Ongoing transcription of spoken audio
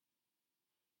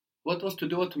What was to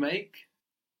do or to make?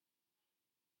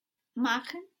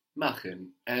 Machen. Machen.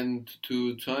 And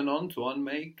to turn on, to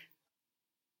make?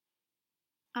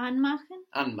 Anmachen.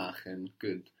 Anmachen.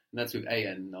 Good. And that's with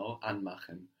an, no?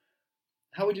 Anmachen.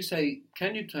 How would you say,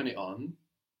 can you turn it on?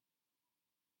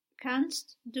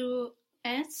 Kannst du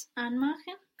es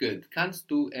anmachen? Good. Kannst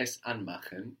du es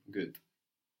anmachen? Good.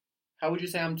 How would you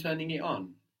say I'm turning it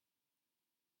on?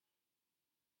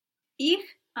 Ich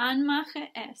anmache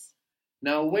es.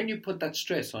 Now, when you put that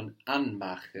stress on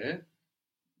anmache,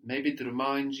 maybe to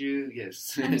remind you,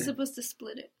 yes. I'm supposed to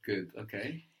split it. Good,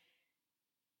 okay.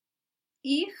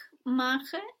 Ich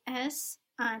mache es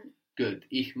an. Good.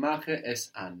 Ich mache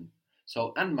es an.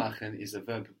 So anmachen is a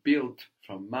verb built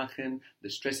from machen. The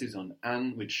stress is on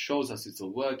an, which shows us it's a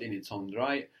word in its own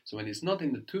right. So when it's not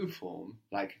in the to form,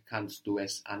 like kannst du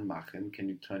es anmachen, can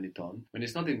you turn it on? When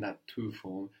it's not in that to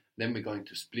form, then we're going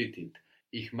to split it.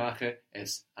 Ich mache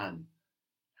es an.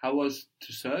 How was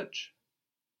to search?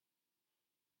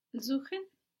 Suchen.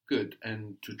 Good.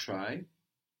 And to try?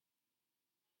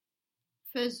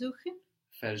 Versuchen.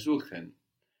 Versuchen.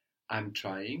 I'm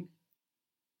trying.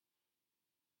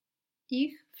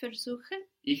 Ich versuche.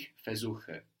 Ich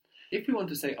versuche. If we want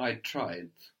to say I tried,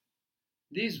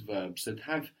 these verbs that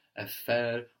have a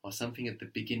ver or something at the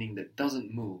beginning that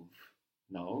doesn't move,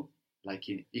 no, like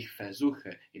in ich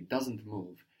versuche, it doesn't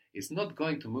move. It's not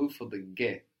going to move for the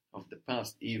ge of the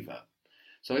past either.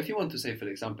 So if you want to say, for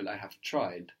example, I have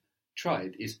tried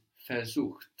is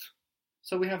versucht.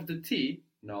 So we have the T,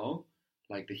 no,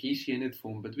 like the he, she, and it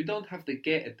form, but we don't have the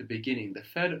ge at the beginning. The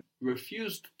ver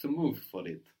refused to move for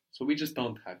it. So we just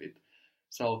don't have it.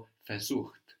 So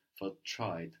versucht for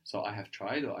tried. So I have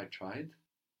tried or I tried.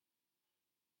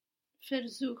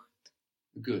 Versucht.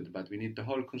 Good, but we need the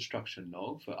whole construction,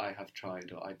 no, for I have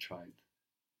tried or I tried.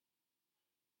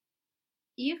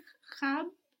 Ich hab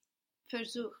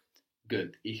versucht.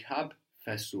 Good. Ich hab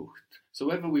versucht. So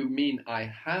whether we mean I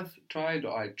have tried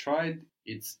or I tried,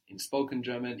 it's in spoken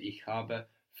German, ich habe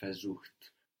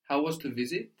versucht. How was to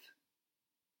visit?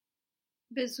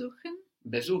 Besuchen.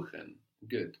 Besuchen.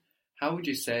 Good. How would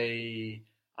you say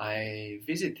I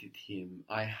visited him?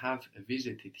 I have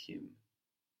visited him.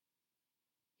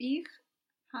 Ich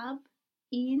hab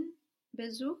ihn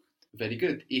besucht. Very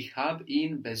good. Ich hab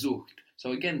ihn besucht.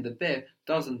 So again, the be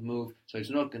doesn't move, so it's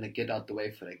not going to get out the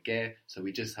way for a ge, so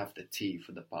we just have the t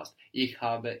for the past. Ich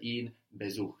habe ihn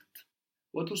besucht.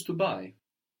 What was to buy?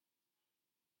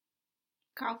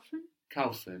 Kaufen.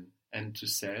 Kaufen. And to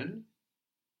sell?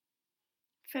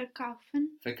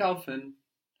 Verkaufen. Verkaufen.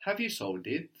 Have you sold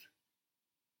it?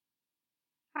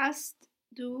 Hast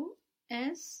du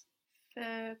es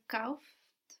verkauft?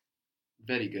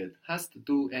 Very good. Hast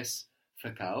du es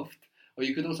verkauft? Or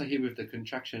you could also hear with the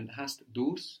contraction hast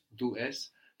du's, du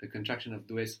es, the contraction of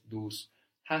du es, du's.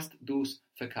 Hast du's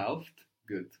verkauft?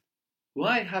 Good.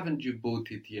 Why haven't you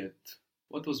bought it yet?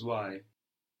 What was why?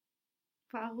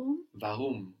 Warum?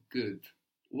 Warum? Good.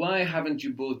 Why haven't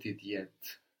you bought it yet?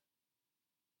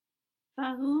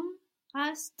 Warum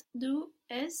hast du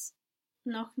es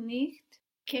noch nicht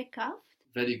gekauft?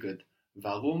 Very good.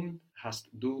 Warum hast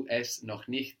du es noch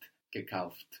nicht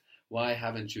gekauft? Why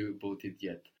haven't you bought it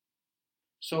yet?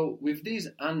 So with these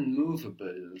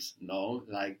unmovables, no,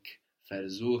 like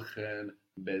versuchen,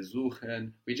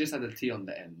 besuchen, we just add a T on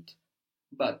the end.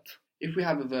 But if we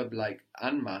have a verb like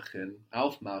anmachen,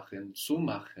 aufmachen,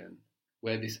 zumachen,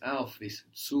 where this auf, this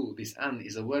zu, this an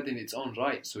is a word in its own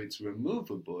right, so it's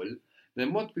removable,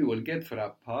 then what we will get for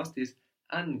our past is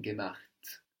angemacht.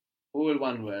 All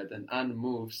one word, and an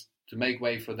moves to make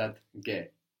way for that ge.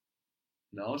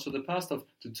 No, so the past of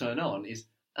to turn on is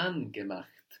angemacht.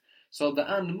 So the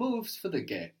an moves for the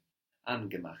ge.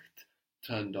 Angemacht.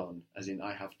 Turned on, as in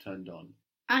I have turned on.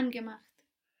 Angemacht.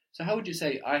 So how would you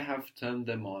say I have turned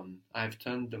them on? I have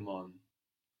turned them on.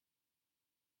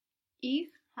 Ich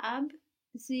hab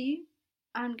sie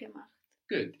angemacht.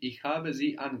 Good. Ich habe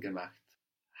sie angemacht.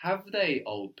 Have they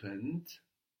opened?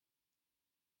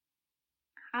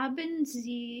 Haben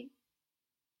sie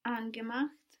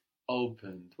angemacht?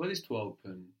 Opened. What is to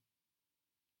open?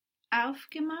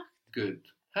 Aufgemacht? Good.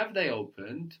 Have they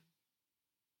opened?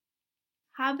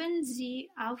 Haben sie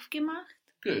aufgemacht?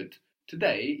 Good.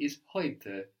 Today is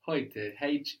heute. Heute.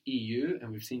 H-E-U.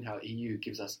 And we've seen how EU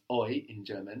gives us oi in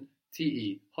German.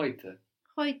 T-E. Heute.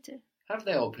 Heute. Have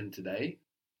they opened today?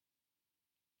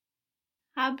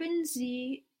 Haben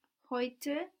sie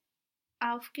heute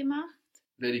aufgemacht?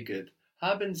 Very good.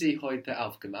 Haben sie heute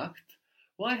aufgemacht?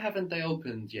 Why haven't they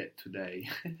opened yet today?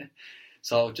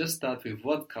 So just start with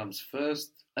what comes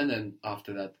first, and then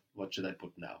after that, what should I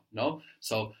put now? No?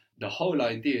 So The whole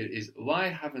idea is, why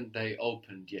haven't they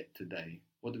opened yet today?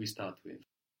 What do we start with?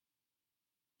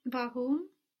 Warum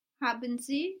haben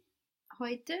Sie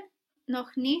heute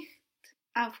noch nicht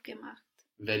aufgemacht?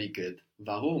 Very good.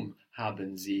 Warum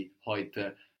haben Sie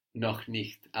heute noch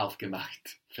nicht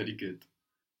aufgemacht? Very good.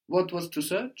 What was to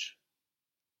search?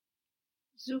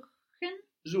 Suchen,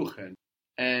 Suchen.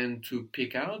 And to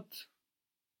pick out?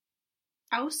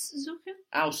 aussuchen,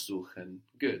 Aussuchen.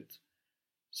 Good.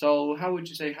 So how would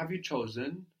you say, have you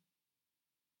chosen?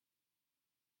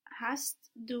 hast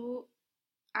du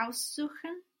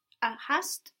aussuchen,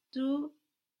 hast du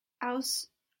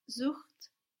aussucht?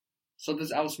 So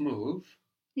does aus move?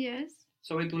 Yes.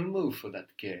 So it will move for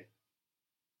that ke.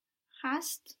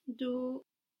 Hast du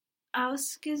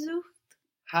ausgesucht?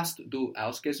 Hast du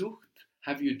ausgesucht?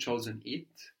 Have you chosen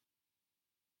it?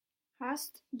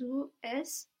 Hast du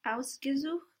es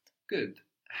ausgesucht? Good.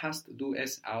 Hast du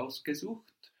es ausgesucht?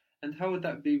 And how would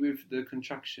that be with the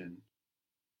contraction?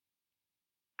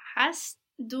 Hast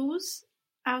du's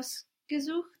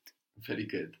ausgesucht? Very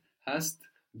good. Hast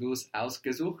du's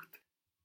ausgesucht?